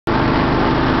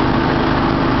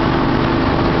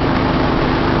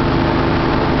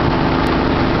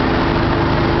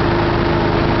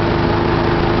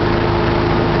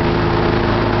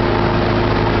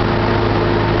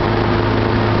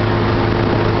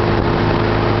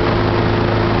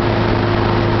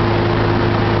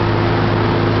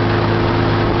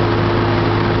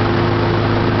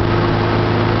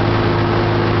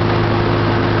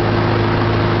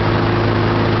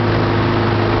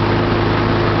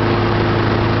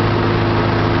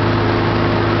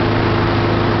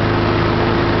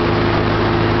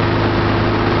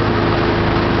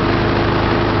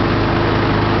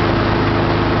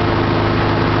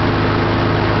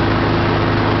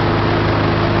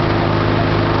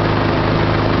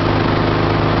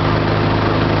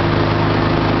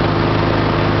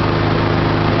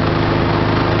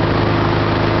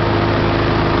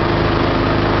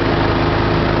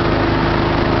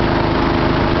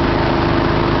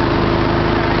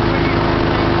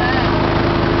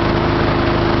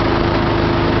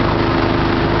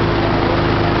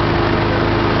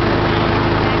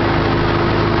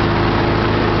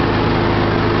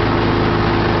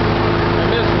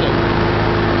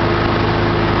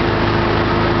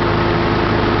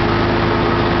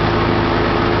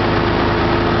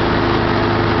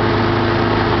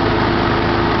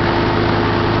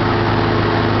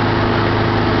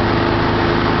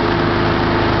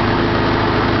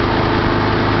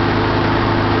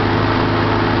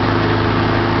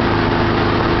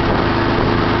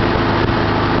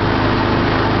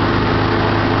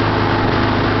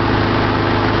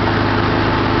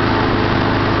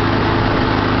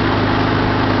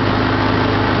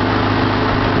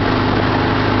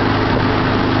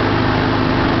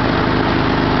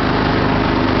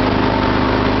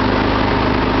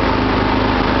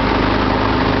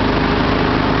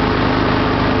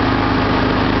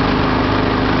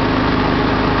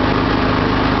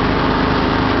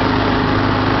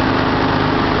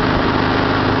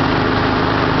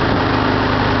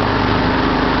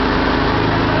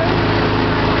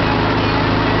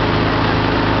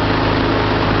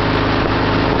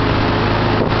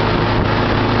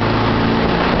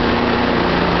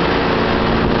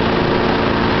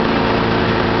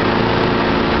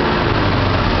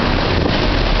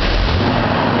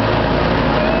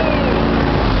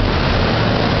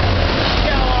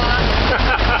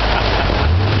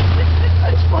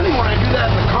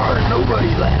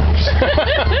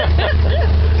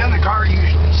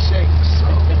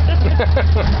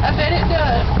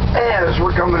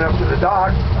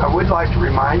I would like to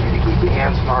remind you to keep your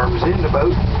hands and arms in the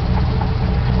boat.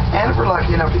 And if we're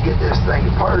lucky enough to get this thing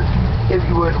apart, if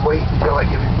you would wait until I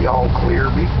give you the all clear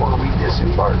before we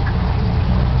disembark.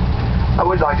 I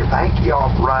would like to thank you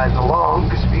all for riding along,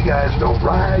 because if you guys don't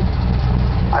ride,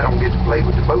 I don't get to play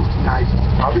with the boat, and I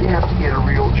probably have to get a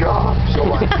real job, so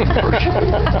I appreciate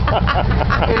it.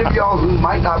 And if y'all who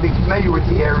might not be familiar with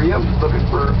the area, looking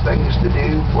for things to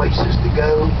do, places to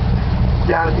go,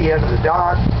 down at the end of the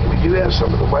dock, we do have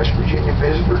some of the West Virginia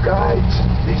visitor guides.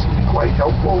 These can be quite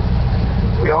helpful.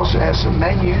 We also have some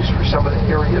menus for some of the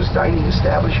area's dining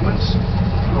establishments.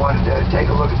 If you wanted to take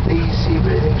a look at these, see if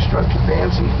anything struck your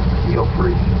fancy, feel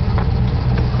free.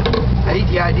 I hate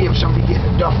the idea of somebody getting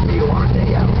a duff meal on a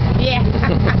day out. Yeah.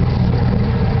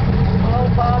 Oh,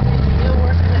 Bob.